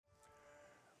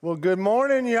Well, good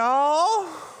morning, y'all.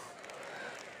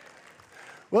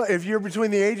 Well, if you're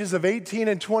between the ages of 18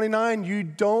 and 29, you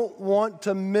don't want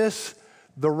to miss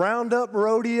the Roundup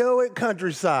Rodeo at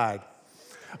Countryside.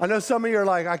 I know some of you are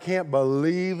like, I can't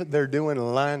believe they're doing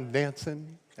line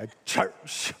dancing at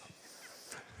church.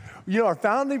 You know, our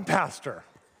founding pastor,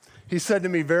 he said to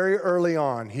me very early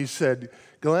on, he said,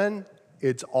 Glenn,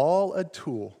 it's all a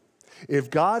tool.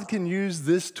 If God can use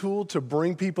this tool to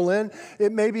bring people in,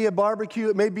 it may be a barbecue,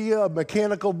 it may be a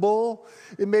mechanical bull,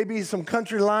 it may be some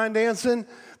country line dancing,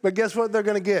 but guess what they're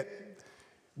going to get?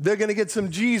 They're going to get some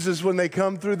Jesus when they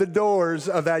come through the doors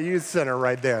of that youth center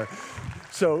right there.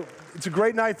 So it's a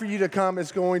great night for you to come.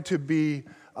 It's going to be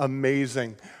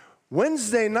amazing.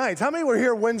 Wednesday nights, how many were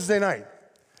here Wednesday night?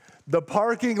 The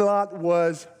parking lot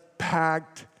was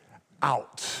packed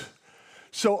out.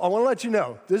 So I want to let you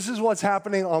know, this is what's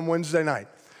happening on Wednesday night.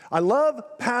 I love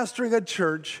pastoring a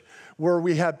church where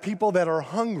we have people that are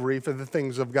hungry for the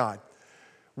things of God.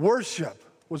 Worship.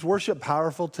 Was worship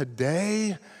powerful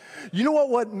today? You know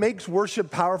what makes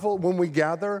worship powerful when we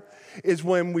gather is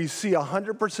when we see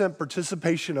 100%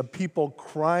 participation of people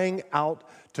crying out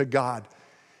to God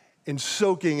and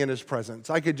soaking in His presence.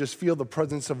 I could just feel the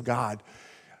presence of God.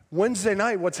 Wednesday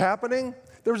night, what's happening?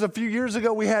 There was a few years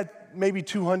ago, we had maybe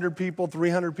 200 people,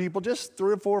 300 people, just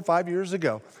 3 or 4 or 5 years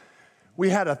ago. We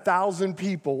had 1,000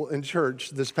 people in church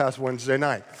this past Wednesday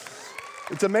night.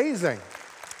 It's amazing.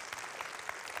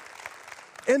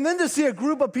 And then to see a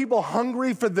group of people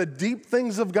hungry for the deep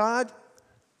things of God,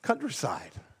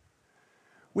 Countryside.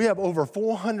 We have over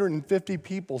 450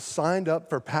 people signed up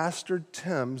for Pastor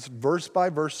Tim's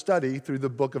verse-by-verse study through the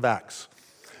book of Acts.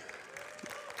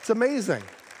 It's amazing.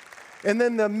 And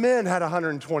then the men had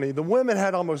 120. The women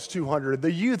had almost 200.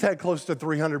 The youth had close to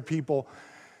 300 people.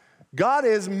 God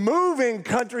is moving,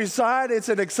 Countryside. It's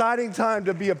an exciting time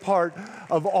to be a part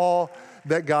of all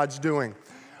that God's doing.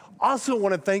 Also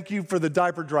want to thank you for the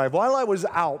diaper drive. While I was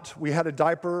out, we had a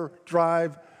diaper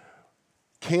drive,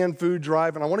 canned food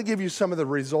drive, and I want to give you some of the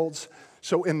results.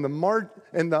 So in the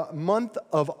month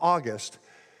of August,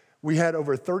 we had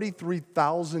over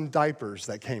 33,000 diapers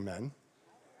that came in.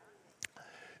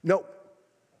 No,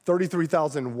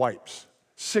 33,000 wipes,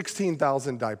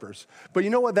 16,000 diapers. But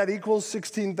you know what that equals,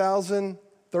 16,000,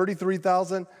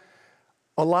 33,000?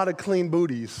 A lot of clean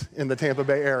booties in the Tampa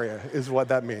Bay area is what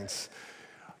that means.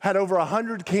 Had over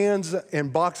 100 cans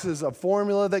and boxes of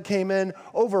formula that came in,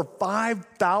 over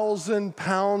 5,000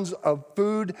 pounds of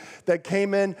food that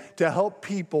came in to help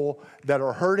people that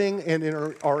are hurting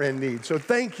and are in need. So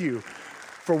thank you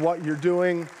for what you're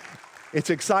doing. It's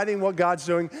exciting what God's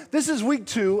doing. This is week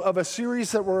 2 of a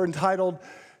series that we're entitled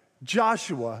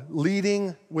Joshua,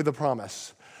 Leading with a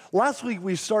Promise. Last week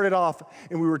we started off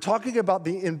and we were talking about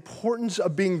the importance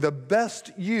of being the best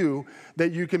you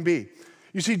that you can be.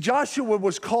 You see, Joshua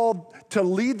was called to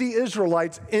lead the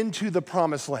Israelites into the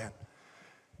promised land.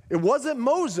 It wasn't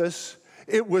Moses,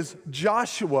 it was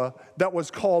Joshua that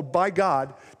was called by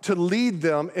God to lead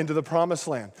them into the promised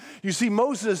land. You see,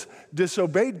 Moses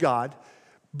disobeyed God,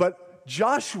 but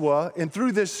Joshua, and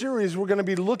through this series, we're going to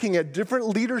be looking at different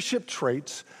leadership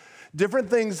traits, different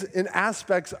things and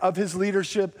aspects of his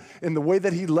leadership in the way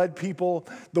that he led people,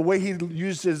 the way he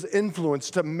used his influence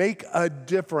to make a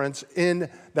difference in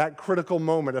that critical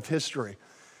moment of history.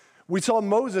 We saw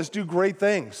Moses do great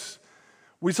things.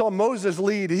 We saw Moses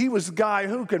lead. He was a guy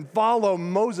who can follow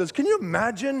Moses. Can you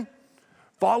imagine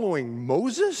following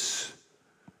Moses?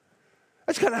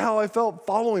 That's kind of how I felt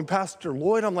following Pastor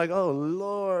Lloyd. I'm like, oh,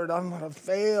 Lord, I'm going to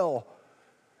fail.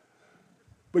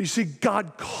 But you see,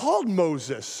 God called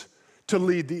Moses to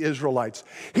lead the Israelites.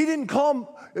 He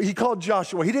called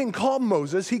Joshua. He didn't call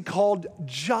Moses. He called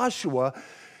Joshua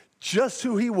just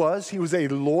who he was. He was a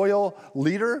loyal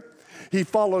leader. He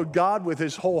followed God with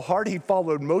his whole heart. He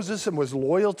followed Moses and was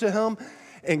loyal to him.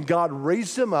 And God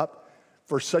raised him up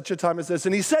for such a time as this.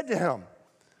 And he said to him,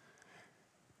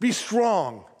 be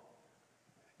strong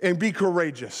and be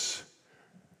courageous,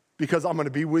 because I'm going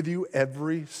to be with you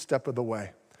every step of the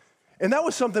way. And that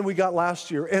was something we got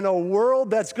last year. In a world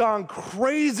that's gone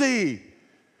crazy,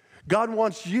 God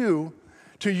wants you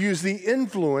to use the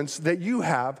influence that you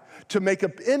have to make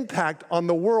an impact on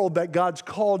the world that God's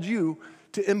called you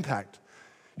to impact.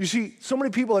 You see, so many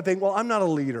people that think, well, I'm not a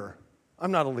leader.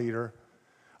 I'm not a leader.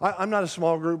 I'm not a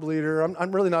small group leader.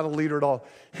 I'm really not a leader at all.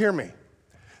 Hear me.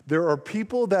 There are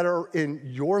people that are in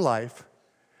your life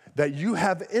that you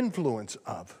have influence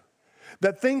of,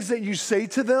 that things that you say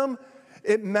to them,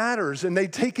 it matters, and they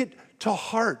take it to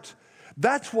heart.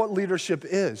 That's what leadership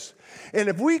is. And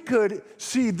if we could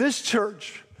see this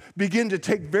church begin to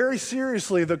take very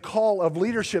seriously the call of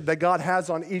leadership that God has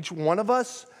on each one of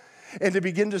us, and to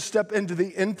begin to step into the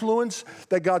influence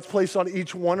that God's placed on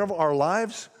each one of our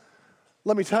lives,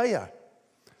 let me tell you,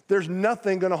 there's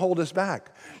nothing going to hold us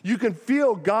back. You can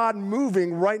feel God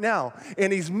moving right now,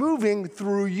 and he's moving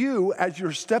through you as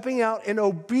you're stepping out in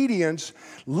obedience,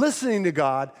 listening to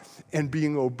God, and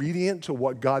being obedient to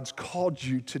what God's called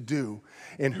you to do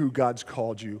and who God's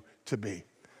called you to be.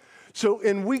 So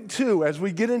in week 2, as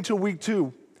we get into week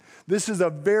 2, this is a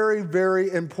very,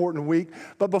 very important week.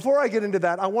 But before I get into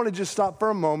that, I want to just stop for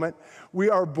a moment. We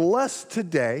are blessed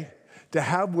today to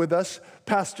have with us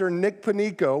Pastor Nick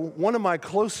Panico, one of my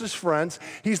closest friends.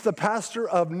 He's the pastor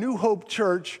of New Hope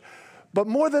Church. But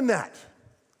more than that,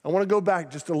 I want to go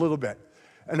back just a little bit.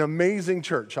 An amazing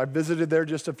church. I visited there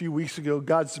just a few weeks ago.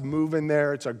 God's moving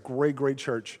there. It's a great, great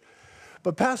church.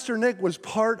 But Pastor Nick was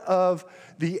part of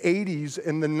the 80s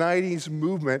and the 90s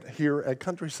movement here at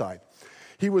Countryside.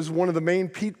 He was one of the main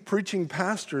preaching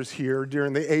pastors here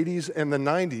during the 80s and the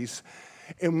 90s.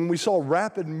 And when we saw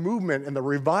rapid movement and the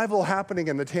revival happening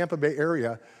in the Tampa Bay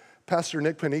area, Pastor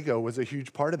Nick Panico was a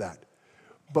huge part of that.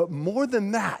 But more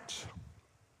than that,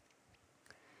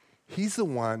 he's the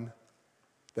one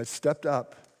that stepped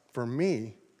up for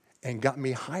me and got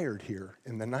me hired here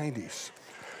in the 90s.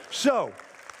 So,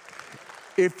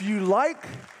 if you like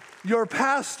your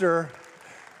pastor,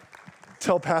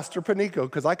 tell Pastor Panico,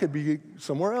 because I could be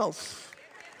somewhere else.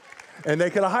 And they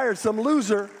could have hired some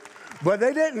loser, but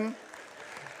they didn't.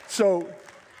 So,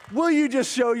 will you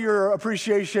just show your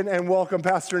appreciation and welcome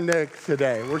Pastor Nick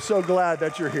today? We're so glad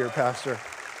that you're here, Pastor.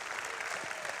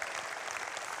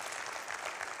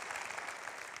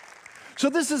 So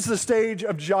this is the stage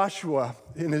of Joshua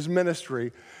in his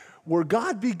ministry where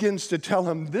God begins to tell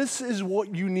him, this is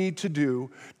what you need to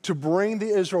do to bring the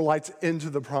Israelites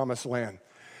into the promised land.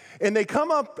 And they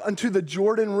come up unto the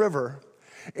Jordan River,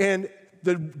 and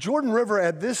the Jordan River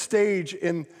at this stage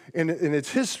in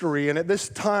its history and at this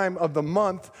time of the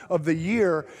month of the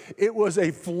year, it was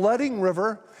a flooding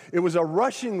river, it was a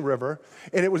rushing river,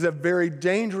 and it was a very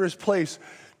dangerous place.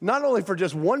 Not only for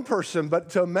just one person, but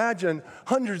to imagine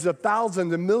hundreds of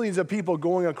thousands and millions of people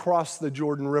going across the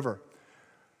Jordan River.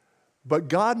 But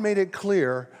God made it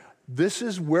clear, this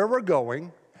is where we're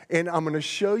going, and I'm going to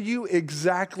show you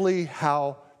exactly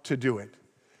how to do it.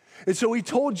 And so he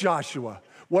told Joshua,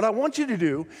 what I want you to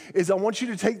do is I want you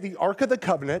to take the Ark of the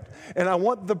Covenant, and I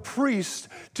want the priest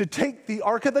to take the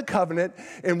Ark of the Covenant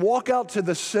and walk out to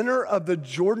the center of the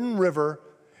Jordan River,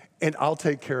 and I'll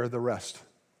take care of the rest.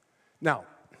 Now,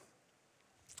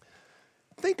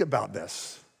 think about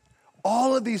this.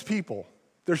 All of these people,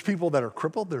 there's people that are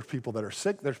crippled, there's people that are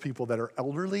sick, there's people that are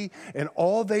elderly, and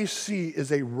all they see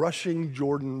is a rushing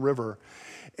Jordan River.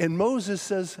 And Moses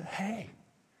says, hey,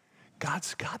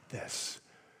 God's got this.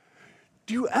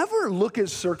 Do you ever look at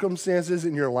circumstances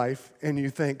in your life and you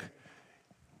think,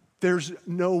 there's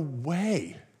no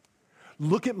way?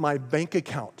 Look at my bank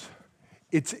account.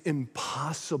 It's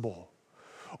impossible.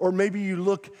 Or maybe you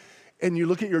look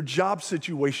at your job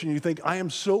situation, you think, I am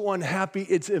so unhappy,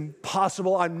 it's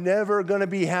impossible, I'm never gonna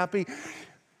be happy.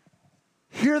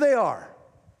 Here they are.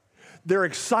 They're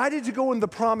excited to go in the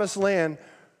promised land,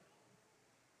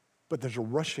 but there's a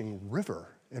rushing river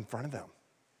in front of them.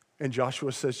 And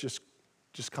Joshua says,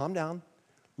 just calm down.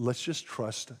 Let's just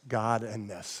trust God in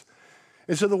this.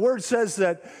 And so the word says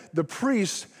that the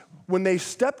priests, when they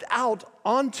stepped out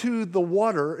onto the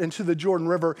water, into the Jordan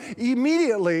River,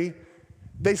 immediately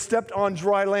they stepped on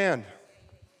dry land.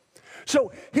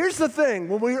 So here's the thing.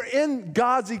 When we're in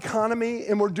God's economy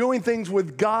and we're doing things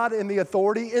with God and the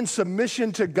authority, in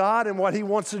submission to God and what he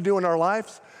wants to do in our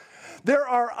lives, there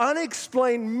are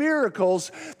unexplained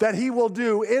miracles that he will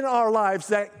do in our lives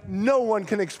that no one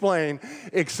can explain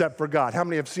except for God. How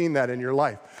many have seen that in your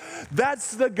life?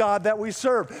 That's the God that we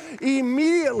serve.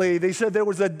 Immediately, they said there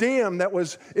was a dam that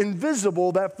was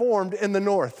invisible that formed in the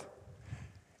north.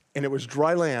 And it was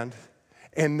dry land.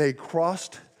 And they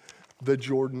crossed the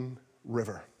Jordan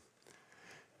River.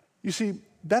 You see,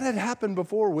 that had happened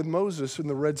before with Moses in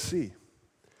the Red Sea.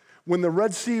 When the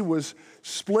Red Sea was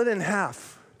split in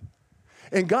half,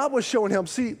 and God was showing him,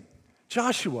 see,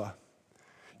 Joshua,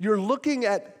 you're looking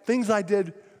at things I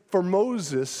did for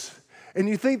Moses, and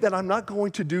you think that I'm not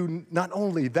going to do not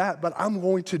only that, but I'm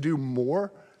going to do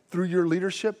more through your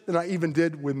leadership than I even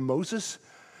did with Moses.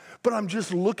 But I'm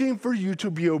just looking for you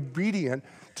to be obedient,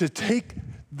 to take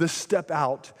the step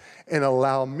out and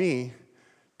allow me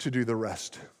to do the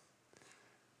rest.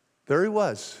 There he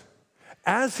was.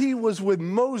 As he was with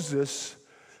Moses,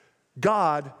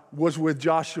 God was with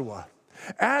Joshua.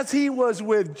 As he was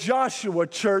with Joshua,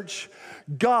 church,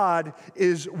 God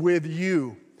is with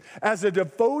you. As a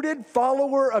devoted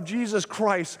follower of Jesus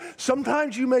Christ,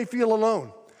 sometimes you may feel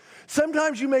alone.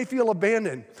 Sometimes you may feel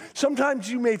abandoned.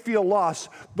 Sometimes you may feel lost.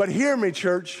 But hear me,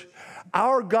 church.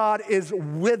 Our God is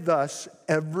with us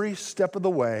every step of the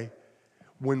way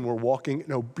when we're walking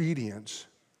in obedience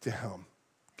to him.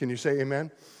 Can you say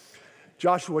amen?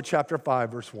 Joshua chapter 5,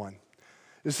 verse 1.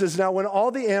 It says, now when all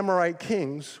the Amorite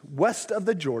kings west of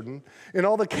the Jordan and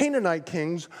all the Canaanite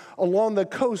kings along the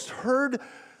coast heard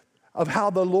of how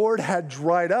the Lord had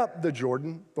dried up the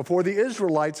Jordan before the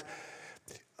Israelites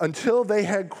until they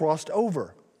had crossed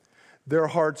over, their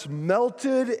hearts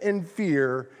melted in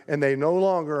fear, and they no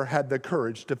longer had the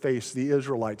courage to face the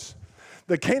Israelites.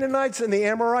 The Canaanites and the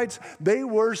Amorites, they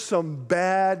were some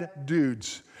bad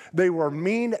dudes. They were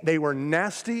mean, they were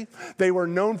nasty, they were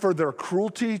known for their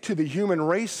cruelty to the human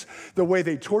race, the way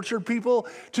they tortured people,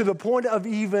 to the point of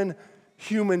even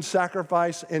human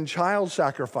sacrifice and child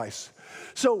sacrifice.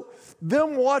 So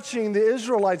them watching the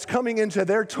Israelites coming into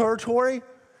their territory,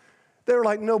 they were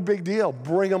like, no big deal,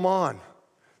 bring them on.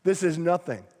 This is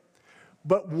nothing.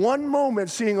 But one moment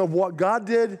seeing of what God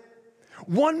did,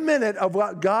 1 minute of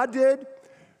what God did,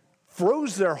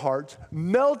 froze their hearts,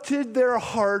 melted their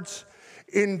hearts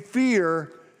in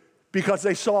fear, because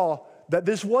they saw that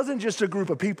this wasn't just a group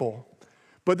of people,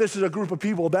 but this is a group of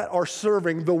people that are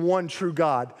serving the one true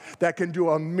God that can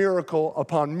do a miracle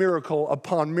upon miracle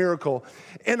upon miracle.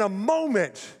 In a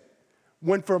moment,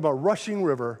 went from a rushing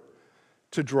river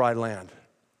to dry land.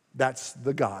 That's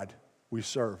the God we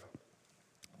serve.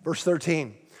 Verse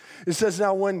 13, it says,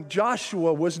 now when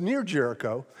Joshua was near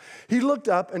Jericho, he looked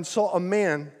up and saw a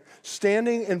man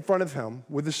standing in front of him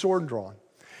with his sword drawn.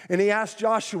 And he asked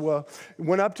Joshua,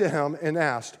 went up to him and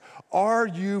asked, are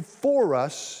you for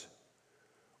us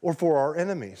or for our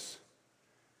enemies?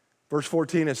 Verse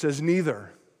 14, it says,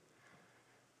 neither.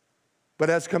 But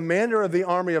as commander of the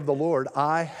army of the Lord,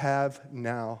 I have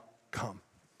now come.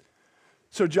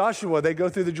 So Joshua, they go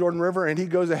through the Jordan River, and he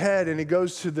goes ahead and he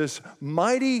goes to this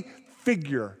mighty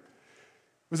figure.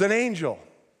 It was an angel,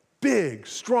 big,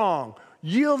 strong,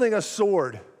 yielding a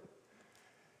sword.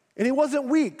 And he wasn't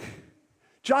weak.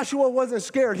 Joshua wasn't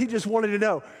scared. He just wanted to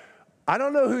know, I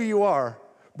don't know who you are,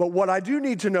 but what I do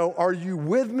need to know, are you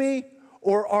with me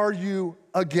or are you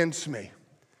against me?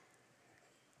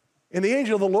 And the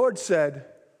angel of the Lord said,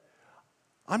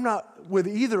 I'm not with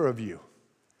either of you.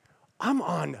 I'm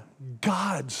on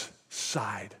God's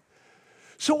side.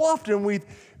 So often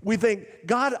we think,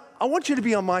 God, I want you to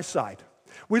be on my side.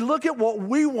 We look at what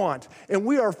we want, and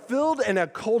we are filled in a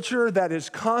culture that is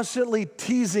constantly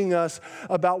teasing us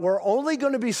about we're only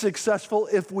going to be successful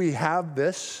if we have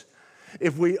this,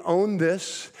 if we own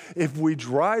this, if we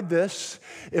drive this,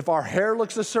 if our hair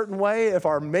looks a certain way, if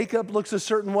our makeup looks a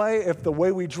certain way, if the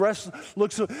way we dress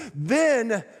looks,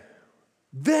 then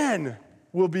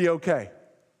we'll be okay.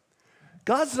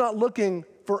 God's not looking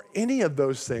for any of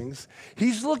those things.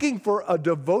 He's looking for a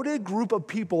devoted group of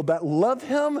people that love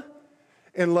him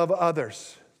and love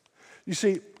others. You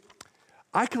see,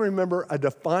 I can remember a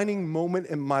defining moment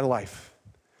in my life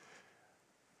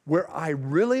where I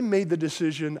really made the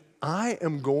decision, I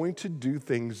am going to do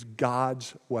things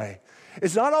God's way.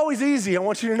 It's not always easy, I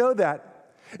want you to know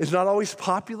that. It's not always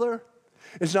popular.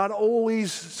 It's not always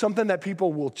something that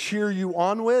people will cheer you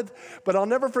on with, but I'll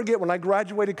never forget when I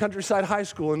graduated Countryside High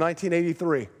School in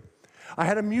 1983. I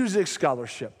had a music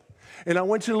scholarship, and I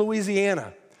went to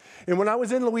Louisiana. And when I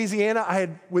was in Louisiana,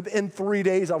 within 3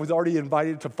 days, I was already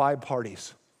invited to 5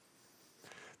 parties.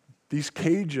 These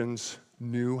Cajuns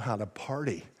knew how to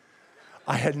party.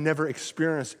 I had never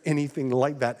experienced anything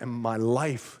like that in my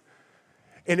life.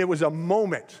 And it was a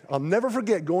moment, I'll never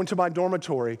forget going to my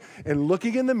dormitory and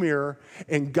looking in the mirror,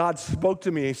 and God spoke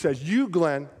to me. He says, you,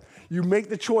 Glenn, you make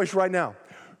the choice right now.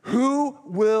 Who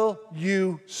will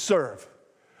you serve?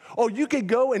 Oh, you could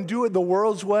go and do it the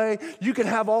world's way. You could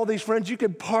have all these friends. You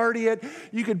could party it.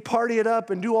 You could party it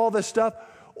up and do all this stuff.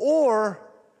 Or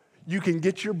you can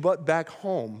get your butt back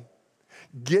home,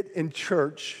 get in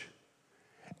church,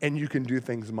 and you can do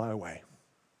things my way.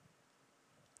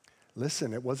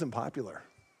 Listen, it wasn't popular.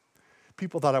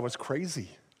 People thought I was crazy.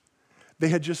 They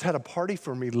had just had a party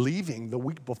for me leaving the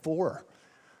week before.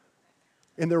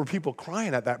 And there were people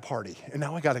crying at that party, and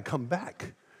now I got to come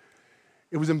back.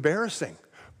 It was embarrassing.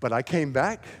 But I came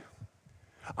back,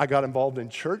 I got involved in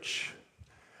church,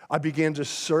 I began to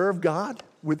serve God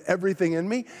with everything in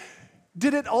me.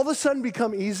 Did it all of a sudden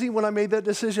become easy when I made that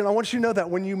decision? I want you to know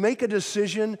that when you make a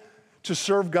decision to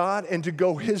serve God and to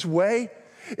go his way,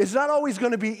 it's not always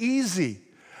going to be easy.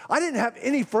 I didn't have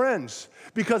any friends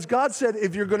because God said,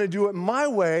 if you're going to do it my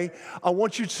way, I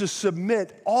want you to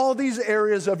submit all these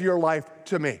areas of your life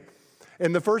to me.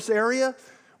 And the first area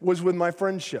was with my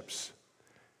friendships.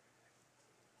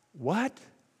 What?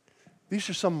 these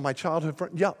are some of my childhood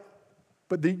friends. Yeah,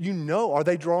 but are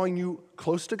they drawing you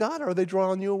close to God or are they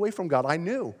drawing you away from God? I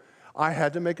knew I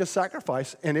had to make a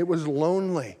sacrifice, and it was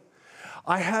lonely.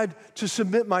 I had to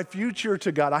submit my future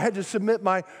to God. I had to submit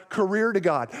my career to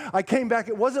God. I came back.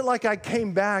 It wasn't like I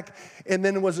came back and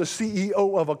then was a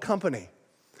CEO of a company.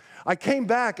 I came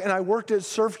back and I worked at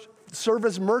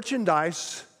Service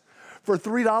Merchandise for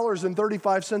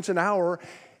 $3.35 an hour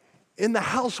in the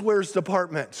housewares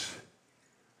department.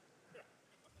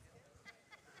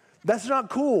 That's not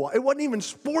cool. It wasn't even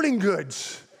sporting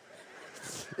goods.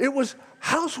 It was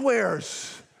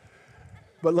housewares.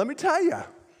 But let me tell you,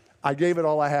 I gave it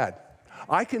all I had.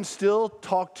 I can still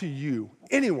talk to you,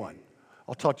 anyone.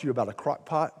 I'll talk to you about a crock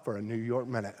pot for a New York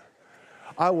minute.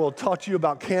 I will talk to you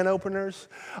about can openers.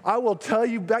 I will tell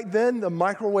you back then the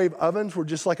microwave ovens were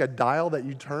just like a dial that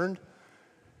you turned.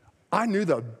 I knew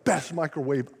the best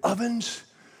microwave ovens.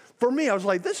 For me, I was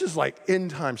like, this is like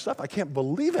end time stuff. I can't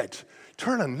believe it.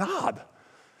 Turn a knob,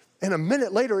 and a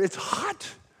minute later, it's hot.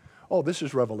 Oh, this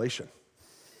is revelation.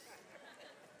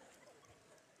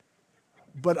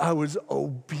 But I was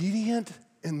obedient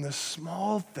in the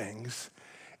small things,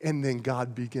 and then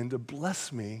God began to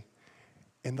bless me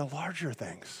in the larger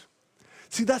things.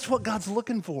 See, that's what God's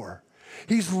looking for.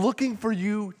 He's looking for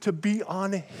you to be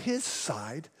on His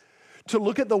side, to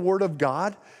look at the Word of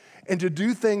God, and to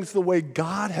do things the way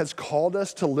God has called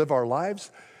us to live our lives,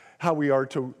 how we are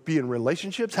to be in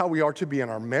relationships, how we are to be in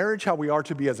our marriage, how we are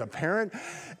to be as a parent.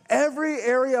 Every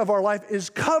area of our life is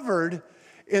covered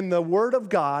in the Word of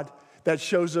God that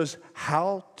shows us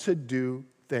how to do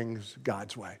things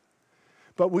God's way.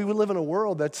 But we live in a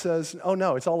world that says, oh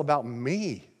no, it's all about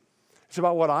me. It's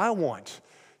about what I want.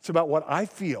 It's about what I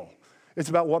feel. It's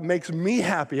about what makes me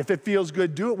happy. If it feels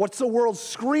good, do it. What's the world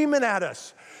screaming at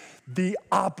us? The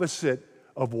opposite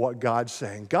of what God's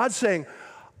saying. God's saying,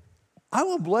 I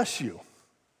will bless you.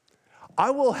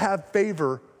 I will have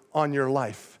favor on your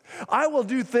life. I will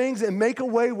do things and make a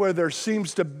way where there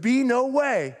seems to be no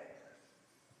way.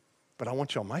 But I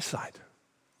want you on my side.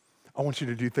 I want you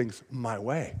to do things my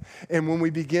way. And when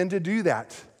we begin to do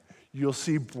that, you'll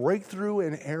see breakthrough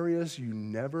in areas you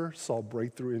never saw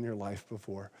breakthrough in your life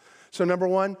before. So number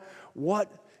one, what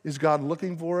is God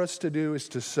looking for us to do is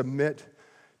to submit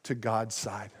to God's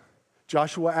side.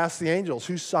 Joshua asked the angels,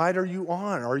 whose side are you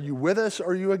on? Are you with us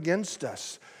or are you against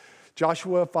us?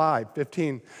 Joshua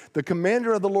 5:15, the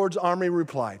commander of the Lord's army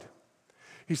replied.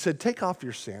 He said, take off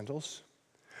your sandals,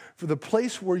 for the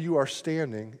place where you are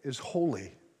standing is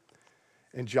holy.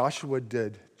 And Joshua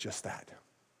did just that.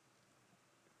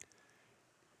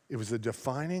 It was a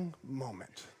defining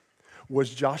moment.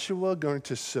 Was Joshua going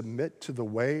to submit to the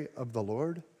way of the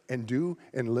Lord and do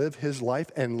and live his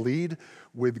life and lead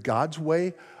with God's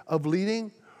way of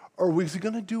leading? Or was he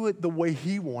going to do it the way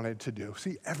he wanted to do?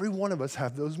 See, every one of us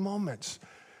have those moments.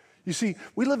 You see,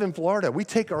 we live in Florida. We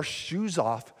take our shoes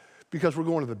off because we're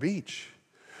going to the beach.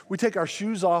 We take our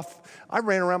shoes off. I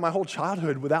ran around my whole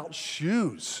childhood without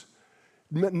shoes.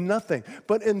 Nothing.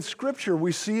 But in Scripture,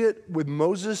 we see it with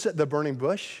Moses at the burning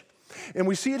bush. And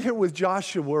we see it here with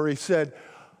Joshua where he said,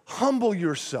 humble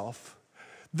yourself.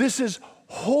 This is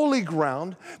holy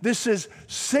ground. This is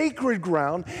sacred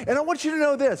ground. And I want you to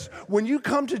know this. When you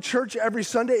come to church every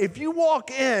Sunday, if you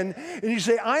walk in and you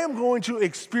say, I am going to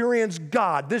experience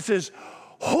God, this is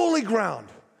holy ground.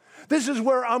 This is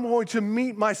where I'm going to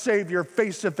meet my Savior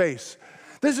face to face.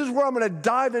 This is where I'm going to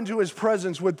dive into His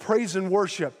presence with praise and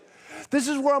worship. This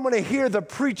is where I'm going to hear the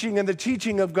preaching and the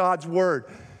teaching of God's word.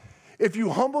 If you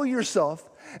humble yourself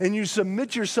and you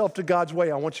submit yourself to God's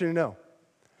way, I want you to know,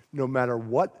 no matter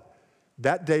what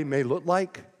that day may look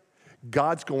like,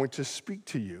 God's going to speak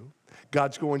to you.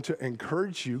 God's going to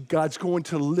encourage you. God's going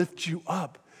to lift you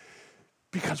up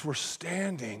because we're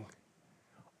standing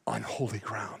on holy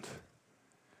ground.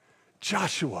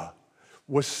 Joshua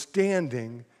was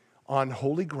standing on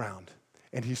holy ground,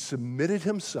 and he submitted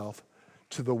himself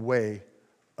to the way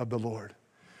of the Lord.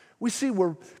 We see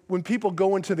when people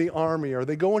go into the army or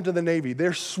they go into the Navy,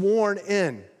 they're sworn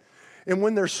in. And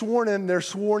when they're sworn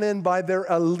in by their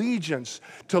allegiance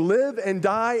to live and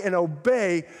die and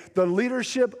obey the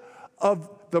leadership of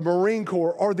the Marine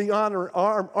Corps or the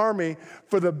Army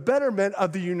for the betterment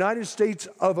of the United States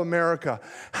of America.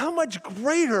 How much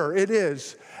greater it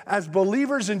is as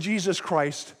believers in Jesus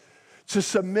Christ to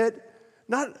submit,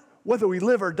 not whether we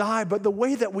live or die, but the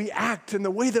way that we act and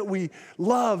the way that we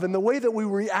love and the way that we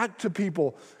react to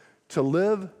people, to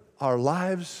live our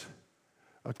lives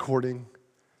according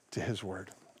to His word.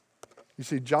 You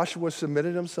see, Joshua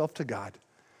submitted himself to God,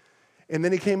 and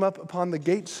then he came up upon the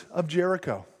gates of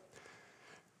Jericho.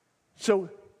 So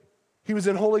He was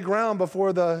in holy ground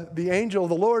before the angel of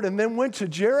the Lord, and then went to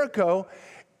Jericho.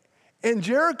 And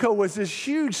Jericho was this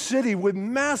huge city with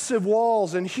massive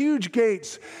walls and huge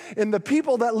gates. And the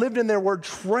people that lived in there were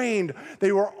trained.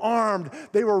 They were armed.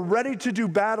 They were ready to do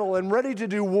battle and ready to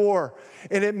do war.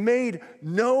 And it made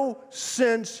no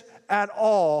sense at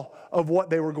all of what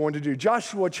they were going to do.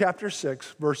 Joshua chapter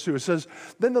 6, verse 2, it says,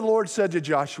 "Then the Lord said to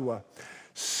Joshua,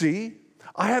 'See,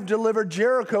 I have delivered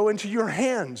Jericho into your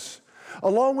hands,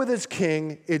 along with its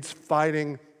king, its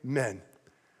fighting men.'"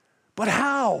 But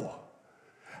how?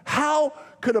 How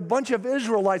could a bunch of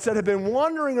Israelites that have been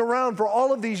wandering around for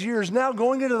all of these years, now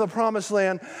going into the promised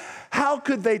land, how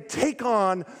could they take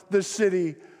on the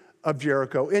city of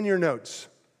Jericho? In your notes,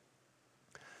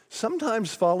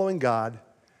 sometimes following God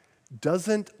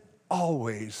doesn't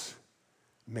always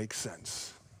make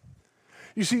sense.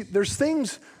 You see, there's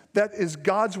things that is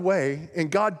God's way,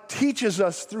 and God teaches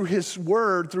us through His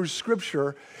Word, through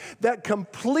Scripture, that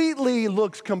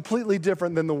looks completely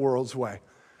different than the world's way.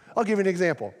 I'll give you an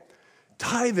example.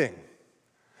 Tithing.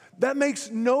 That makes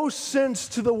no sense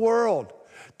to the world.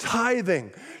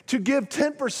 Tithing. To give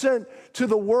 10% to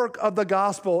the work of the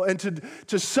gospel and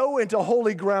to sow into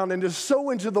holy ground and to sow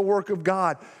into the work of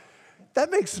God.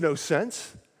 That makes no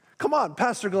sense. Come on,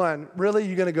 Pastor Glenn, really?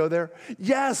 You going to go there?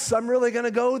 Yes, I'm really going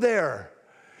to go there.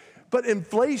 But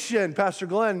inflation, Pastor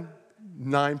Glenn,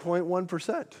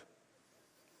 9.1%.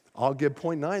 I'll give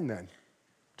 0.9 then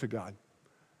to God.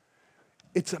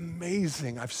 It's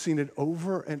amazing. I've seen it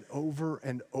over and over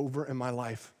and over in my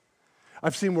life.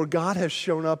 I've seen where God has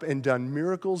shown up and done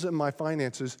miracles in my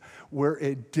finances where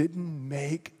it didn't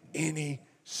make any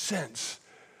sense.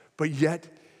 But yet,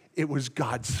 it was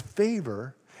God's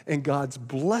favor and God's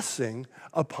blessing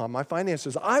upon my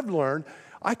finances. I've learned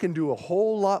I can do a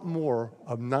whole lot more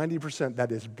of 90%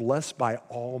 that is blessed by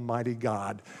Almighty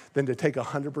God than to take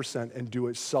 100% and do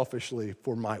it selfishly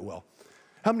for my will.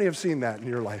 How many have seen that in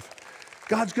your life?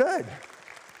 God's good.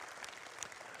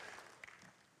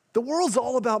 The world's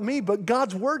all about me, but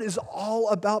God's word is all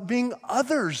about being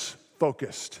others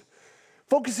focused.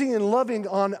 Focusing and loving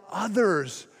on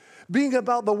others. Being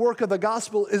about the work of the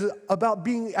gospel is about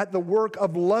being at the work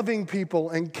of loving people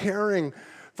and caring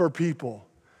for people.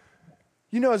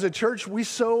 You know, as a church, we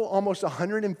sow almost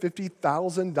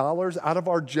 $150,000 out of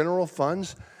our general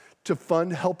funds to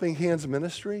fund Helping Hands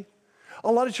ministry.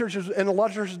 A lot of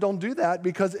churches don't do that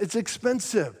because it's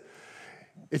expensive.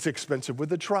 It's expensive with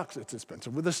the trucks. It's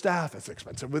expensive with the staff. It's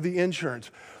expensive with the insurance.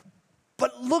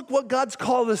 But look what God's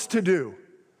called us to do.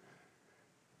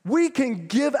 We can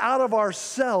give out of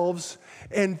ourselves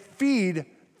and feed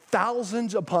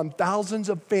thousands upon thousands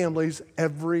of families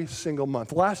every single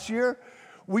month. Last year,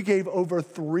 we gave over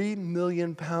 3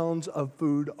 million pounds of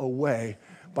food away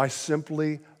by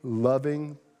simply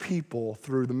loving people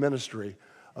through the ministry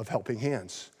of Helping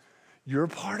Hands. You're a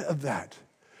part of that.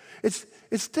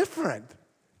 It's different.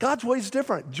 God's way is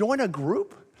different. Join a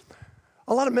group.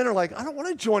 A lot of men are like, I don't want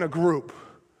to join a group.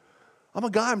 I'm a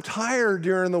guy, I'm tired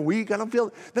during the week. Then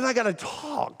I got to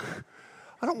talk.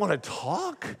 I don't want to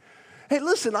talk. Hey,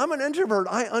 listen, I'm an introvert.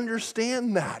 I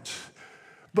understand that.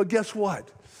 But guess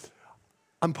what?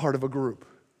 I'm part of a group.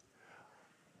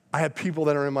 I have people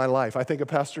that are in my life. I think of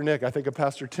Pastor Nick. I think of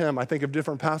Pastor Tim. I think of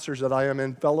different pastors that I am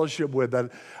in fellowship with,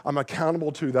 that I'm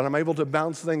accountable to, that I'm able to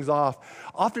bounce things off.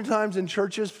 Oftentimes in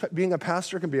churches, being a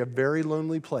pastor can be a very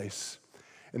lonely place,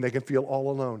 and they can feel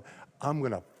all alone. I'm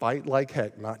going to fight like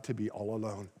heck not to be all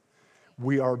alone.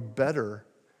 We are better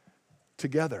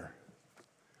together.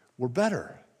 We're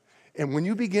better. And when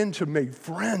you begin to make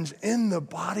friends in the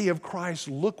body of Christ,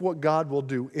 look what God will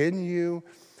do in you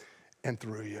and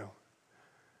through you.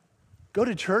 Go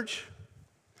to church.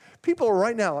 People are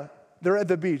right now, they're at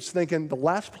the beach thinking the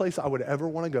last place I would ever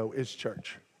want to go is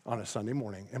church on a Sunday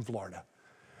morning in Florida.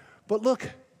 But look,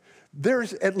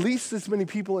 there's at least as many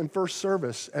people in first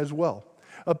service as well.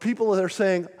 Of people that are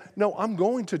saying, no, I'm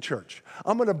going to church.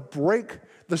 I'm going to break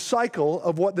the cycle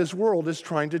of what this world is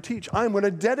trying to teach. I'm going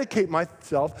to dedicate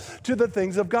myself to the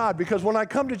things of God, because when I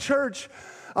come to church,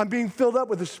 I'm being filled up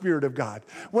with the Spirit of God.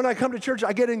 When I come to church,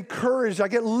 I get encouraged. I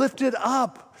get lifted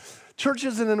up. Church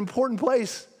is an important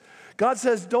place. God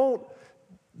says, don't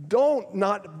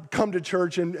not come to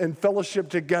church and fellowship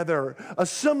together.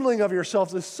 Assembling of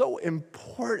yourselves is so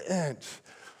important.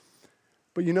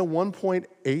 But you know,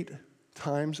 1.8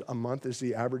 times a month is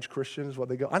the average Christian is what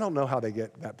they go. I don't know how they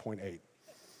get that 0.8.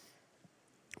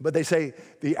 But they say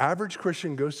the average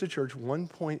Christian goes to church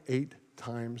 1.8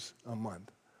 times a month.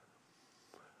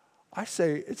 I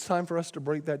say it's time for us to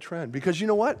break that trend, because you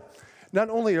know what? Not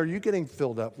only are you getting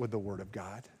filled up with the Word of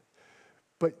God,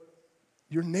 but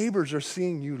your neighbors are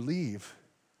seeing you leave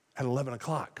at 11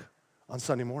 o'clock on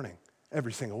Sunday morning,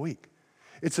 every single week.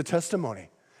 It's a testimony.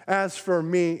 As for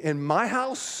me and my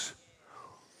house,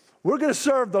 we're going to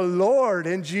serve the Lord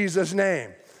in Jesus'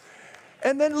 name.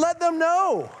 And then let them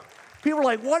know. People are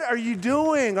like, what are you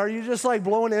doing? Are you just like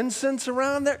blowing incense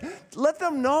around there? Let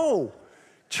them know.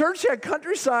 Church at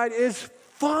Countryside is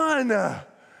fun.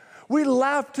 We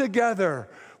laugh together.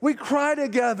 We cry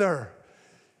together.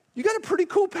 You got a pretty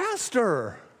cool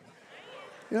pastor.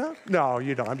 Yeah? No,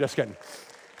 you don't. I'm just kidding.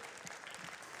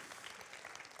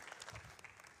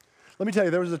 Let me tell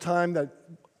you, there was a time that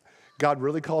God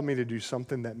really called me to do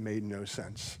something that made no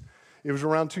sense. It was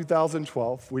around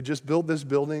 2012. We just built this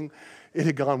building. It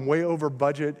had gone way over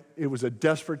budget. It was a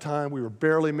desperate time. We were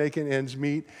barely making ends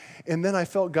meet. And then I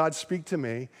felt God speak to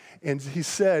me, and he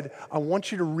said, I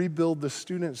want you to rebuild the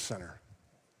student center.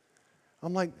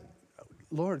 I'm like,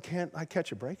 Lord, can't I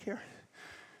catch a break here?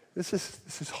 This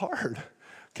is hard.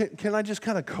 Can I just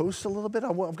kind of coast a little bit?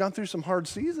 I've gone through some hard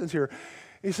seasons here.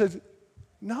 He said,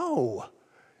 no.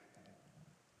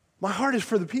 My heart is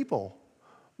for the people.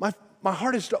 My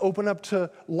heart is to open up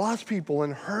to lost people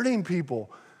and hurting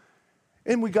people.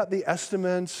 And we got the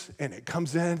estimates, and it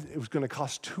comes in. It was going to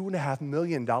cost $2.5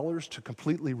 million to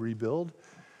completely rebuild.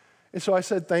 And so I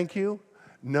said, thank you.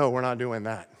 No, we're not doing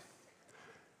that.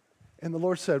 And the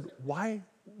Lord said, why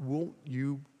won't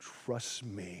you trust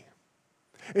me?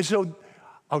 And so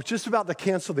I was just about to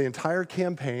cancel the entire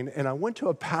campaign, and I went to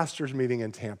a pastor's meeting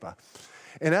in Tampa.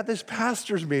 And at this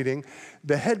pastor's meeting,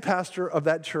 the head pastor of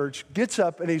that church gets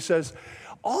up and he says,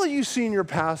 all you senior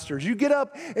pastors, you get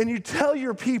up and you tell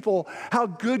your people how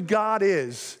good God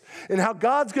is and how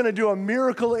God's going to do a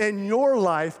miracle in your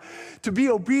life to be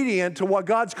obedient to what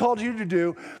God's called you to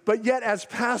do. But yet as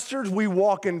pastors, we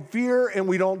walk in fear and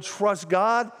we don't trust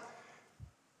God.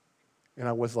 And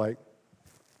I was like,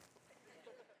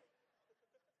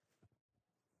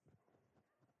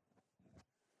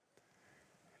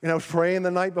 and I was praying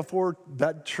the night before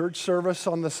that church service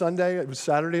on the Sunday. It was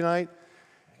Saturday night.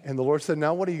 And the Lord said,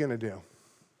 now what are you going to do?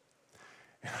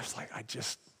 And I was like,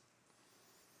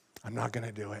 I'm not going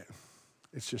to do it.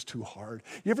 It's just too hard.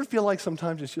 You ever feel like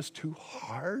sometimes it's just too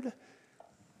hard?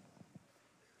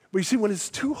 But you see, when it's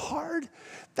too hard,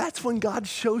 that's when God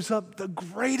shows up the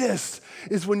greatest,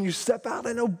 is when you step out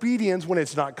in obedience, when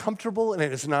it's not comfortable and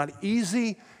it's not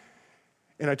easy.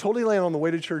 And I told Elaine on the way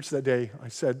to church that day, I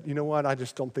said, you know what, I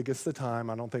just don't think it's the time.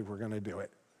 I don't think we're going to do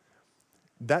it.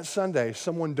 That Sunday,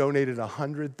 someone donated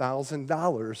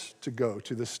 $100,000 to go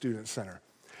to the student center.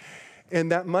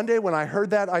 And that Monday when I heard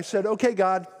that, I said, okay,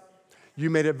 God, you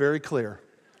made it very clear.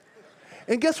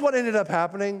 And guess what ended up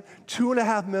happening?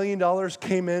 $2.5 million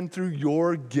came in through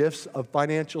your gifts of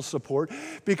financial support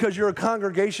because you're a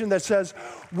congregation that says,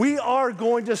 we are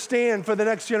going to stand for the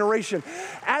next generation.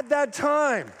 At that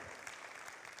time,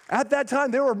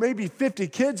 there were maybe 50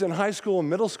 kids in high school and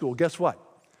middle school. Guess what?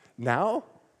 Now,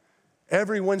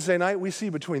 every Wednesday night, we see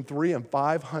between 300 and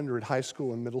 500 high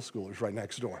school and middle schoolers right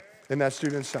next door in that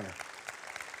student center.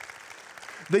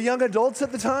 The young adults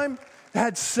at the time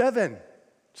had seven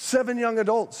young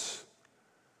adults.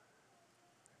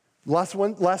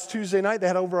 Last Tuesday night, they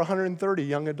had over 130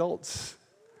 young adults.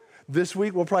 This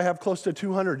week, we'll probably have close to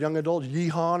 200 young adults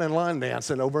yeehawing and line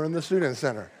dancing over in the student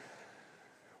center.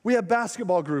 We have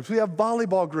basketball groups. We have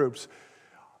volleyball groups.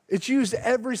 It's used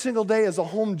every single day as a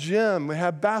home gym. We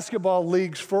have basketball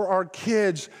leagues for our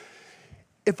kids.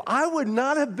 If I would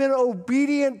not have been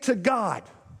obedient to God,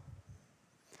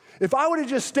 if I would have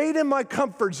just stayed in my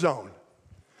comfort zone,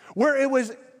 where it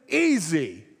was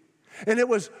easy and it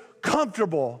was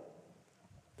comfortable,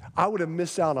 I would have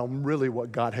missed out on really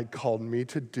what God had called me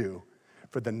to do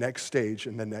for the next stage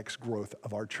and the next growth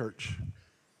of our church.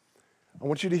 I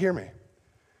want you to hear me.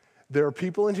 There are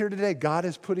people in here today, God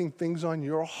is putting things on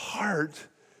your heart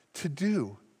to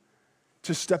do,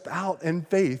 to step out in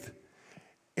faith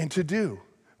and to do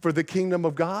for the kingdom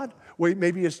of God. Wait,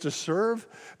 maybe it's to serve,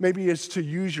 maybe it's to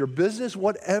use your business,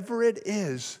 whatever it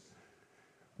is.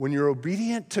 When you're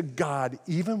obedient to God,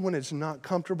 even when it's not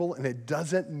comfortable and it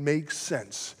doesn't make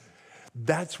sense,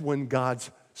 that's when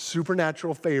God's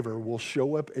supernatural favor will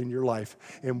show up in your life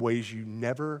in ways you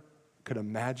never could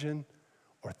imagine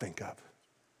or think of.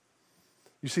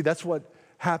 You see, that's what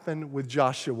happened with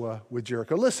Joshua with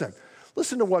Jericho. Listen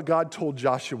to what God told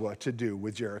Joshua to do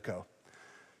with Jericho.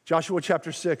 Joshua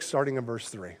chapter 6, starting in verse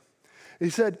 3.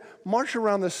 He said, march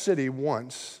around the city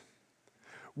once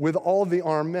with all of the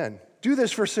armed men. Do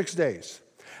this for 6 days.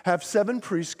 Have 7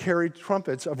 priests carry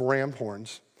trumpets of ram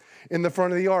horns in the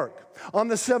front of the ark. On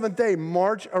the 7th day,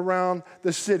 march around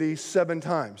the city 7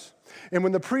 times. And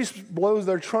when the priests blow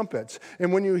their trumpets,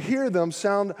 and when you hear them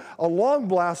sound a long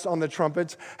blast on the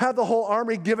trumpets, have the whole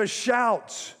army give a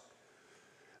shout.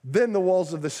 Then the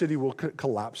walls of the city will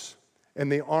collapse,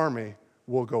 and the army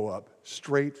will go up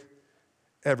straight.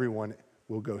 Everyone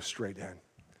will go straight in.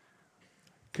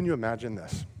 Can you imagine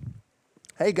this?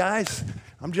 Hey guys,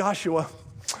 I'm Joshua.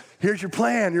 Here's your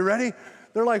plan. You ready?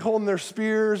 They're like holding their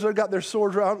spears. They've got their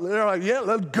swords around. They're like, yeah,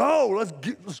 let's go.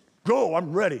 Let's go.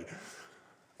 I'm ready.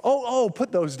 Oh,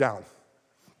 put those down.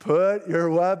 Put your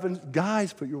weapons.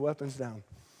 Guys, put your weapons down.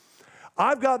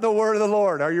 I've got the word of the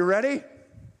Lord. Are you ready?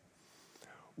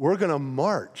 We're going to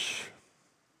march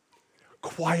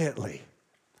quietly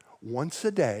once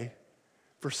a day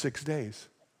for 6 days.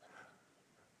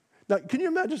 Now, can you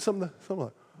imagine something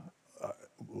like,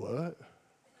 what?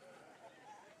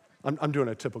 I'm doing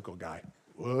a typical guy.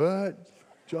 What?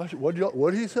 Josh, what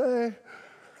did he say?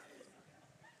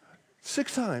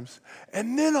 6 times.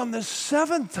 And then on the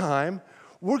 7th time,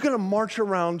 we're going to march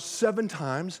around 7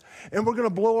 times, and we're going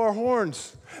to blow our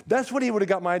horns. That's when he would have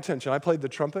got my attention. I played the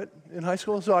trumpet in high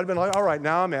school, so I'd been like, all right,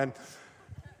 now I'm in.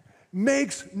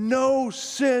 Makes no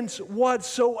sense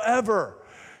whatsoever.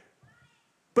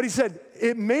 But he said,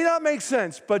 it may not make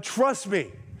sense, but trust me,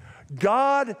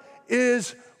 God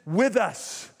is with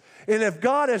us. And if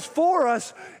God is for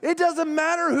us, it doesn't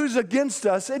matter who's against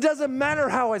us. It doesn't matter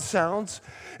how it sounds.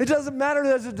 It doesn't matter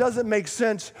that it doesn't make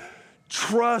sense.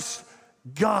 Trust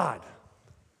God.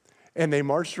 And they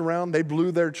marched around. They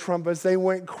blew their trumpets. They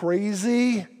went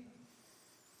crazy.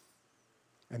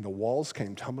 And the walls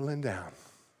came tumbling down.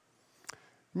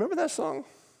 Remember that song?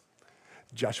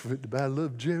 Joshua at the Battle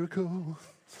of Jericho.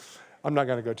 I'm not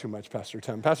going to go too much, Pastor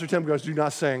Tim. Pastor Tim goes, do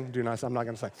not sing. I'm not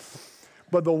going to sing.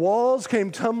 But the walls came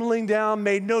tumbling down,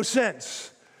 made no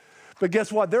sense. But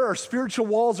guess what? There are spiritual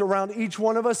walls around each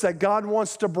one of us that God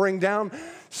wants to bring down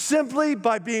simply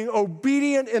by being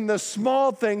obedient in the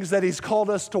small things that he's called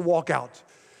us to walk out.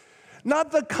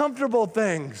 Not the comfortable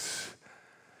things.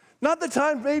 Not the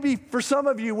time maybe for some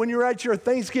of you when you're at your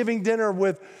Thanksgiving dinner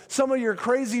with some of your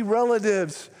crazy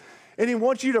relatives and he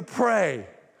wants you to pray.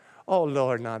 Oh,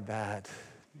 Lord, not that.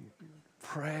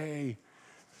 Pray.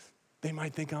 They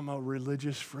might think I'm a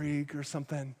religious freak or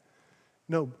something.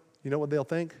 No, you know what they'll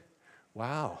think?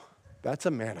 Wow, that's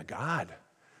a man of God.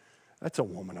 That's a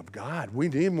woman of God. We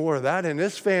need more of that in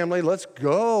this family. Let's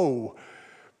go.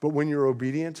 But when you're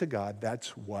obedient to God,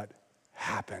 that's what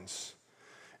happens.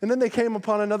 And then they came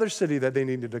upon another city that they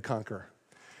needed to conquer.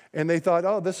 And they thought,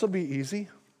 oh, this will be easy.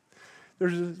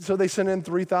 So they sent in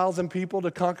 3,000 people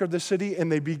to conquer the city,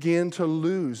 and they began to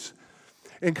lose.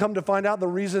 And come to find out, the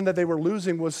reason that they were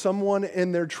losing was someone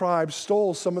in their tribe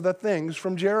stole some of the things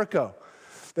from Jericho.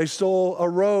 They stole a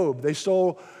robe, they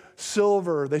stole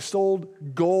silver, they stole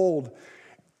gold.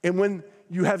 And when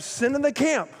you have sin in the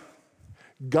camp,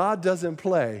 God doesn't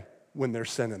play when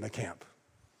there's sin in the camp.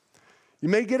 You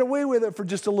may get away with it for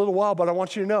just a little while, but I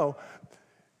want you to know,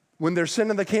 when there's sin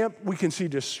in the camp, we can see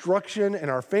destruction in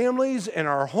our families, in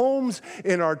our homes,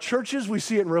 in our churches. We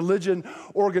see it in religion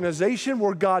organization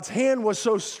where God's hand was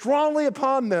so strongly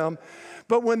upon them.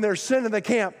 But when there's sin in the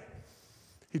camp,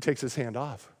 he takes his hand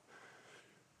off.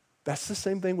 That's the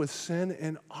same thing with sin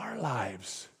in our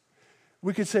lives.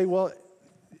 We could say, well,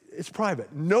 it's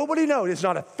private. Nobody knows. It's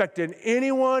not affecting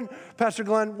anyone. Pastor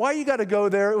Glenn, why you got to go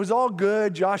there? It was all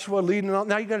good. Joshua leading on.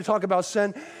 Now you got to talk about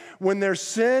sin. When there's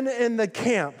sin in the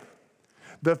camp,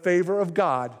 the favor of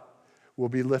God will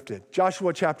be lifted.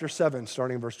 Joshua chapter 7,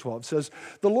 starting in verse 12, says,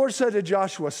 the Lord said to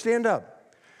Joshua, stand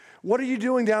up. What are you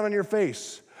doing down on your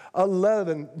face?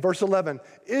 Verse 11,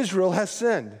 Israel has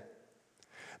sinned.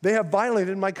 They have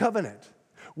violated my covenant,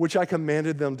 which I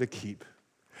commanded them to keep.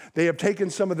 They have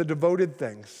taken some of the devoted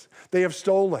things. They have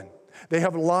stolen. They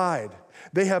have lied.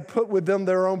 They have put with them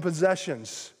their own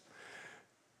possessions.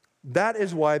 That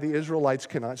is why the Israelites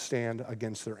cannot stand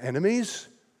against their enemies.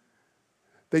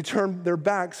 They turn their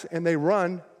backs and they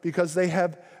run because they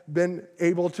have been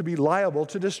able to be liable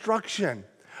to destruction.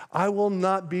 I will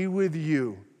not be with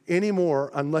you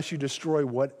anymore unless you destroy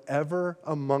whatever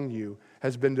among you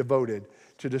has been devoted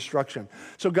to destruction.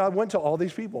 So God went to all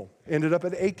these people, ended up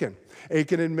at Achan.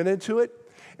 Achan admitted to it,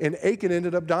 and Achan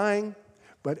ended up dying,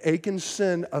 but Achan's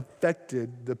sin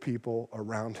affected the people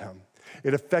around him.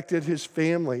 It affected his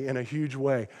family in a huge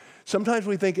way. Sometimes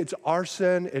we think it's our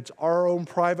sin, it's our own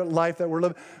private life that we're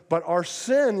living, but our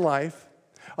sin life,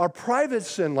 our private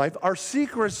sin life, our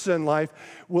secret sin life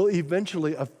will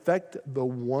eventually affect the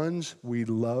ones we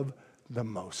love the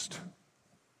most.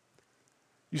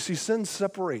 You see, sin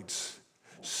separates,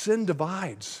 sin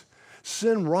divides,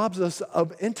 sin robs us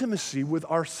of intimacy with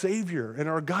our Savior and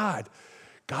our God.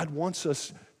 God wants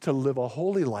us to live a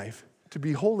holy life, to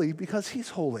be holy because he's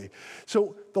holy.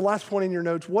 So the last point in your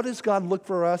notes, what does God look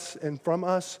for us and from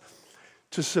us?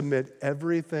 To submit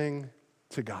everything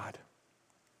to God,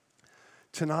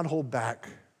 to not hold back,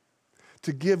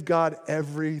 to give God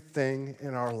everything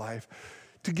in our life,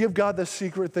 to give God the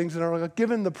secret things in our life, give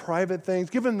him the private things,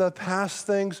 give him the past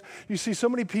things. You see, so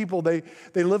many people, they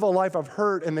live a life of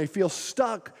hurt and they feel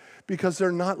stuck because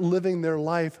they're not living their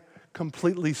life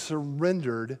completely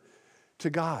surrendered to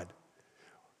God.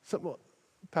 So, well,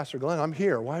 Pastor Glenn, I'm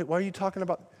here. Why are you talking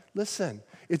about? Listen,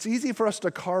 it's easy for us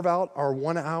to carve out our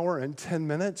 1 hour and 10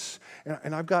 minutes.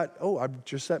 And I've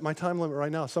just set my time limit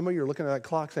right now. Some of you are looking at that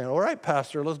clock saying, all right,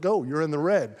 Pastor, let's go. You're in the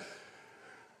red.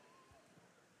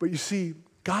 But you see,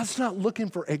 God's not looking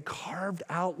for a carved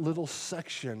out little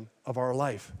section of our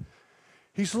life.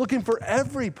 He's looking for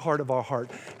every part of our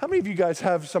heart. How many of you guys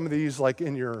have some of these like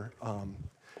in your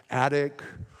attic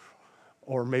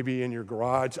or maybe in your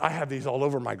garage? I have these all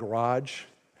over my garage.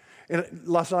 And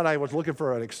last night I was looking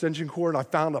for an extension cord, and I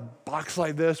found a box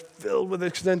like this filled with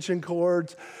extension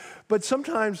cords. But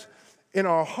sometimes in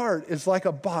our heart, it's like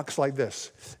a box like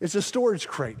this. It's a storage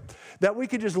crate that we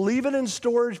could just leave it in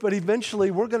storage, but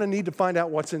eventually we're going to need to find out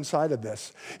what's inside of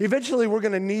this. Eventually we're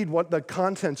going to need what the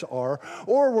contents are,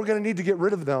 or we're going to need to get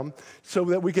rid of them so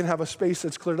that we can have a space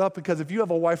that's cleared up, because if you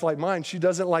have a wife like mine, she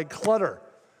doesn't like clutter.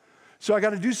 So I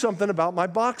got to do something about my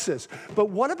boxes.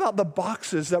 But what about the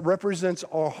boxes that represents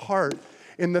our heart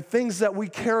and the things that we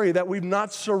carry that we've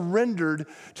not surrendered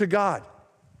to God?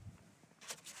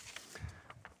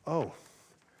 Oh,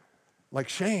 like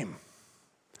shame.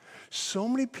 So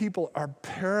many people are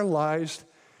paralyzed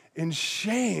in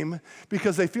shame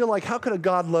because they feel like, how could a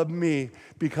God love me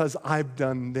because I've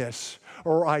done this,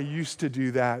 or I used to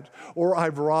do that, or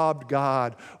I've robbed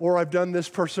God, or I've done this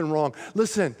person wrong.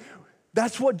 Listen,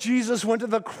 that's what Jesus went to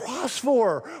the cross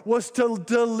for, was to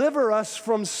deliver us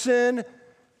from sin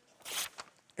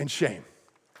and shame.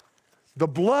 The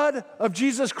blood of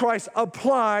Jesus Christ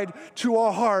applied to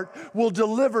our heart will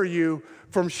deliver you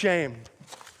from shame.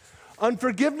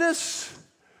 Unforgiveness,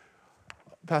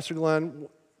 Pastor Glenn,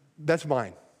 that's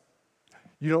mine.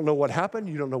 You don't know what happened.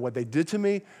 You don't know what they did to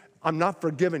me. I'm not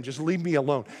forgiven. Just leave me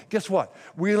alone. Guess what?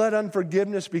 We let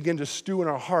unforgiveness begin to stew in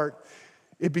our heart.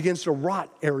 It begins to rot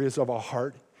areas of our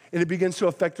heart, and it begins to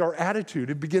affect our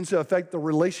attitude. It begins to affect the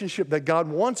relationship that God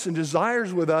wants and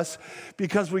desires with us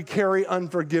because we carry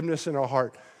unforgiveness in our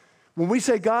heart. When we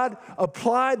say, God,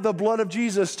 apply the blood of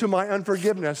Jesus to my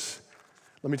unforgiveness,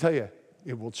 let me tell you,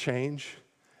 it will change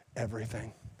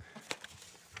everything.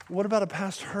 What about a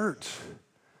past hurt?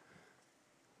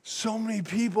 So many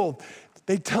people,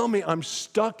 they tell me I'm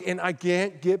stuck and I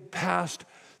can't get past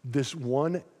this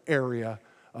one area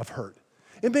of hurt.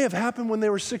 It may have happened when they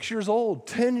were 6 years old,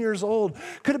 10 years old.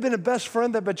 Could have been a best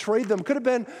friend that betrayed them. Could have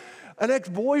been an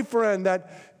ex-boyfriend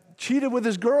that cheated with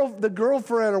the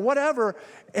girlfriend or whatever,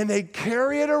 and they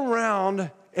carry it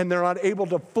around and they're not able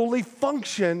to fully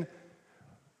function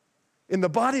in the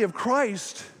body of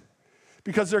Christ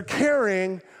because they're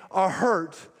carrying a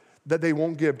hurt that they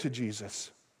won't give to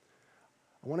Jesus.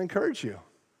 I want to encourage you.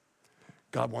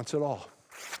 God wants it all.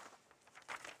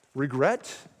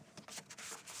 Regret?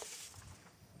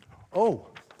 Oh,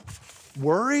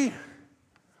 worry?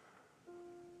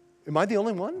 Am I the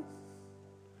only one?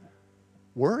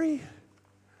 Worry?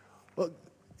 Well,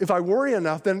 if I worry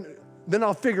enough, then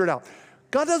I'll figure it out.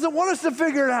 God doesn't want us to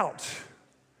figure it out.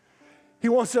 He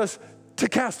wants us to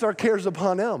cast our cares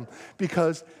upon him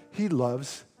because he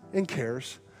loves and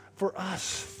cares for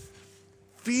us.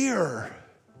 Fear.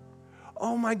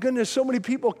 Oh my goodness, so many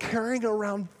people carrying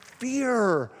around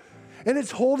fear, and it's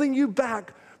holding you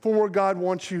back from where God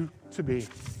wants you to be.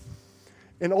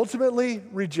 And ultimately,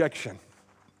 rejection.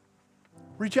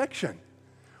 Rejection.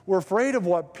 We're afraid of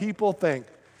what people think.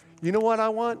 You know what I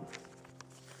want?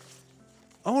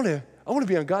 I want to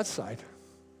be on God's side.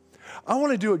 I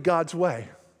want to do it God's way.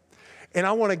 And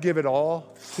I want to give it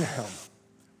all to him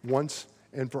once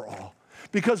and for all.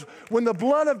 Because when the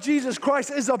blood of Jesus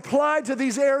Christ is applied to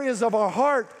these areas of our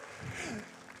heart,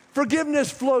 forgiveness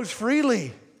flows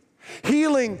freely.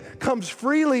 Healing comes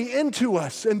freely into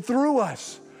us and through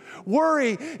us.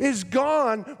 Worry is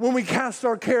gone when we cast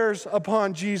our cares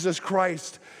upon Jesus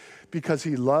Christ because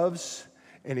he loves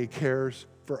and he cares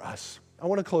for us. I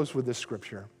want to close with this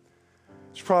scripture.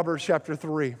 It's Proverbs chapter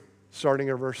 3, starting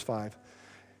at verse 5. It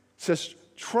says,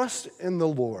 trust in the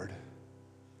Lord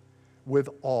with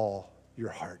all your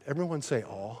heart. Everyone say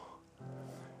all.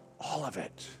 All of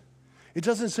it. It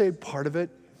doesn't say part of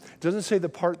it. It doesn't say the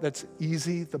part that's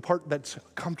easy, the part that's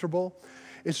comfortable.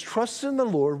 is trust in the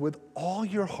Lord with all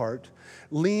your heart.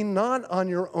 Lean not on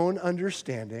your own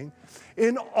understanding.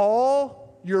 In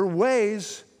all your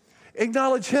ways,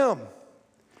 acknowledge him.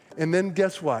 And then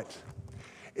guess what?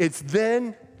 It's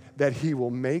then that he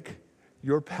will make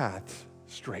your path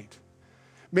straight.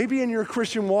 Maybe in your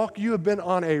Christian walk, you have been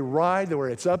on a ride where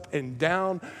it's up and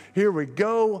down. Here we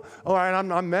go. All right,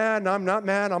 I'm mad, I'm not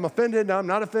mad. I'm offended, I'm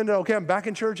not offended. Okay, I'm back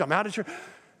in church, I'm out of church.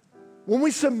 When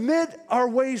we submit our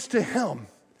ways to him,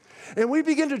 and we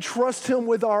begin to trust him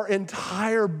with our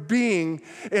entire being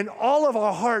and all of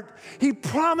our heart, he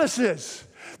promises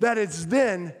that it's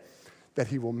then that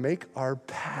he will make our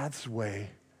pathway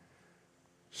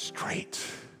straight.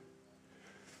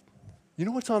 You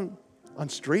know what's on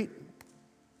straight?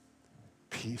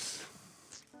 Peace.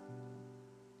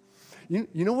 You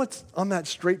know what's on that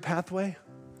straight pathway?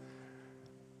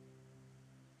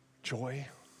 Joy.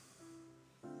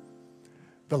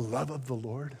 The love of the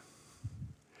Lord.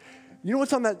 You know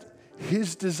what's on that?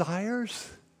 His desires,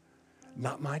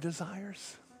 not my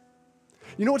desires.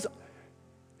 You know what's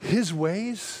his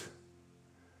ways,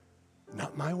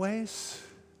 not my ways.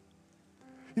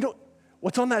 You know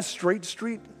what's on that straight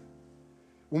street?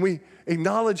 When we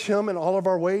acknowledge him in all of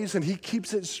our ways and he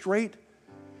keeps it straight,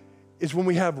 is when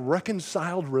we have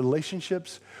reconciled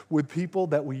relationships with people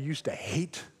that we used to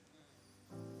hate.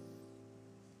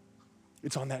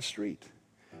 It's on that street.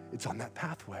 It's on that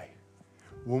pathway.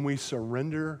 When we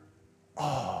surrender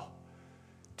all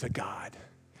to God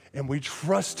and we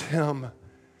trust him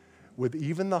with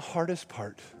even the hardest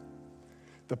part,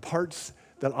 the parts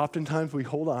that oftentimes we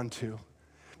hold on to.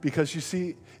 Because you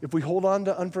see, if we hold on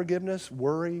to unforgiveness,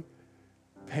 worry,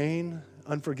 pain,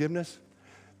 unforgiveness,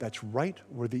 that's right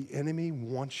where the enemy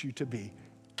wants you to be.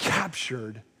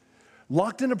 Captured,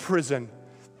 locked in a prison,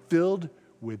 filled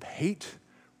with hate,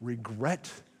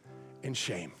 regret, and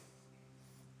shame.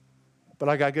 But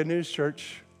I got good news,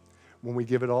 church. When we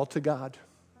give it all to God,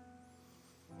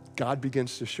 God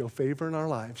begins to show favor in our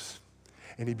lives,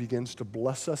 and he begins to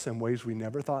bless us in ways we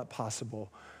never thought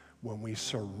possible when we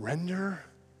surrender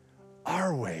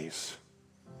our ways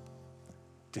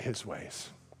to his ways.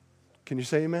 Can you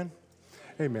say amen?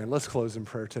 Amen. Let's close in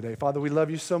prayer today. Father, we love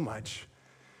you so much.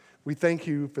 We thank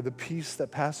you for the peace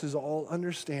that passes all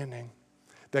understanding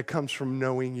that comes from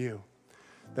knowing you,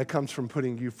 that comes from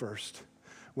putting you first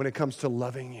when it comes to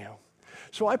loving you.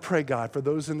 So I pray, God, for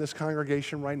those in this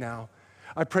congregation right now,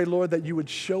 I pray, Lord, that you would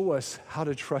show us how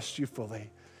to trust you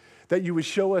fully, that you would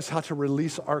show us how to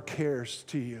release our cares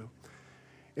to you,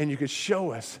 and you could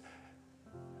show us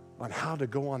on how to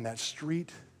go on that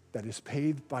street that is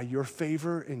paved by your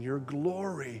favor and your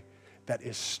glory that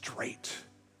is straight.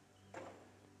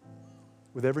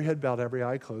 With every head bowed, every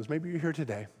eye closed, maybe you're here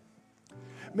today.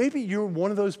 Maybe you're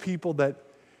one of those people that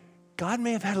God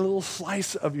may have had a little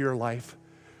slice of your life,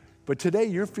 but today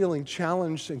you're feeling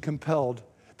challenged and compelled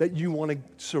that you want to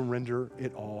surrender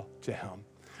it all to him.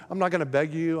 I'm not going to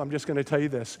beg you. I'm just going to tell you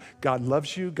this. God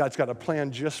loves you. God's got a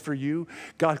plan just for you.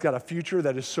 God's got a future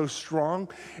that is so strong,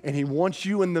 and he wants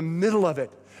you in the middle of it.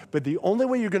 But the only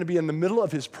way you're going to be in the middle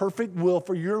of his perfect will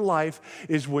for your life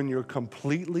is when you're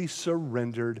completely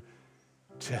surrendered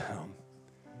to him.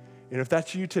 And if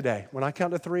that's you today, when I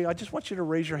count to 3, I just want you to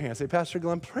raise your hand. Say, Pastor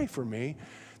Glenn, pray for me.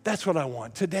 That's what I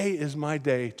want. Today is my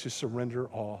day to surrender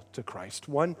all to Christ.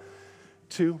 1,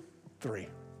 2, 3.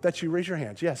 That's you. Raise your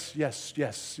hands. Yes, yes,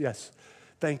 yes, yes.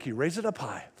 Thank you. Raise it up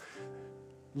high.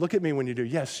 Look at me when you do.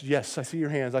 Yes, yes. I see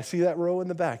your hands. I see that row in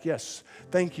the back. Yes.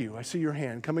 Thank you. I see your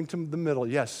hand. Coming to the middle.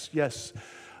 Yes, yes.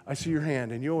 I see your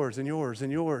hand and yours and yours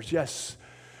and yours. Yes.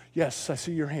 Yes, I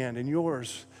see your hand and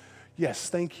yours. Yes,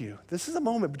 thank you. This is a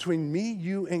moment between me,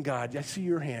 you, and God. I see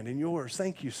your hand and yours.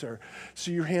 Thank you, sir.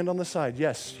 See your hand on the side.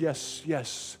 Yes, yes,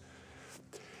 yes.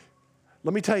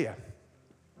 Let me tell you,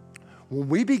 when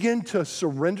we begin to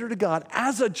surrender to God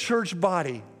as a church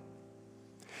body,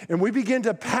 and we begin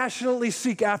to passionately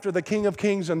seek after the King of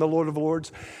Kings and the Lord of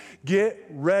Lords, get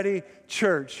ready,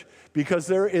 church, because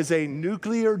there is a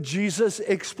nuclear Jesus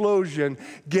explosion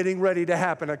getting ready to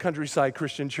happen at Countryside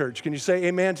Christian Church. Can you say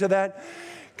amen to that?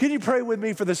 Can you pray with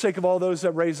me for the sake of all those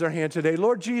that raise their hand today?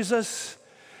 Lord Jesus,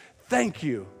 thank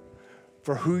you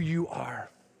for who you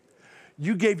are.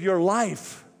 You gave your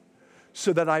life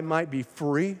so that I might be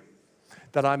free,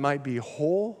 that I might be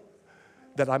whole,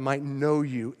 that I might know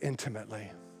you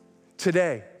intimately.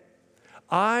 Today,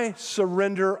 I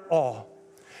surrender all.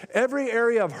 Every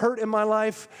area of hurt in my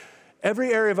life,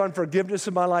 every area of unforgiveness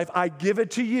in my life, I give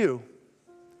it to you.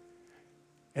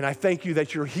 And I thank you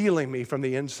that you're healing me from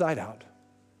the inside out.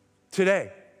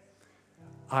 Today,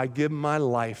 I give my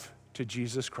life to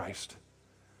Jesus Christ,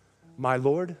 my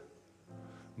Lord,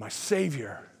 my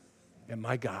Savior, and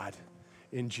my God,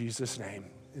 in Jesus' name.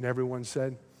 And everyone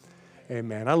said,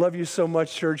 amen. I love you so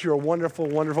much, church. You're a wonderful,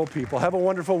 wonderful people. Have a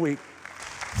wonderful week.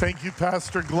 Thank you,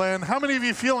 Pastor Glenn. How many of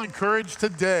you feel encouraged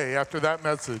today after that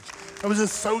message? That was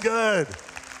just so good.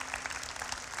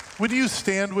 Would you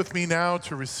stand with me now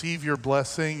to receive your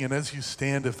blessing? And as you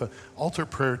stand, if the altar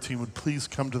prayer team would please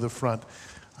come to the front.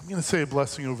 I'm going to say a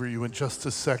blessing over you in just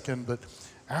a second, but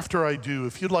after I do,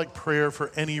 if you'd like prayer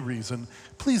for any reason,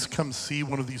 please come see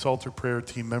one of these altar prayer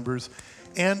team members.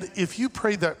 And if you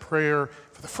prayed that prayer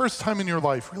for the first time in your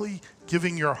life, really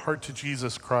giving your heart to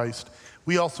Jesus Christ,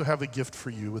 we also have a gift for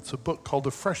you. It's a book called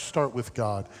A Fresh Start with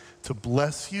God to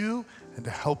bless you and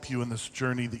to help you in this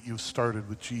journey that you've started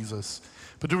with Jesus.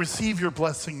 But to receive your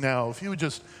blessing now, if you would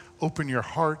just open your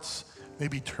hearts,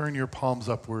 maybe turn your palms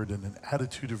upward in an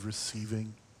attitude of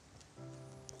receiving.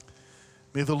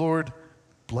 May the Lord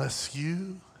bless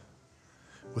you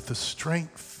with the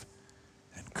strength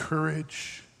and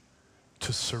courage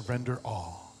to surrender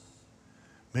all.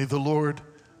 May the Lord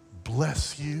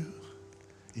bless you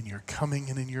in your coming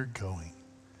and in your going.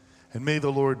 And may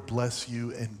the Lord bless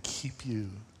you and keep you.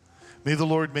 May the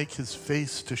Lord make his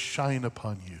face to shine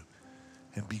upon you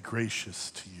and be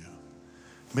gracious to you.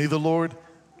 May the Lord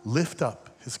lift up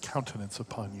his countenance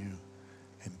upon you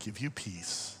and give you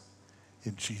peace.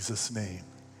 In Jesus' name,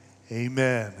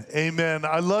 amen. Amen.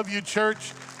 I love you,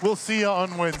 church. We'll see you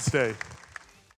on Wednesday.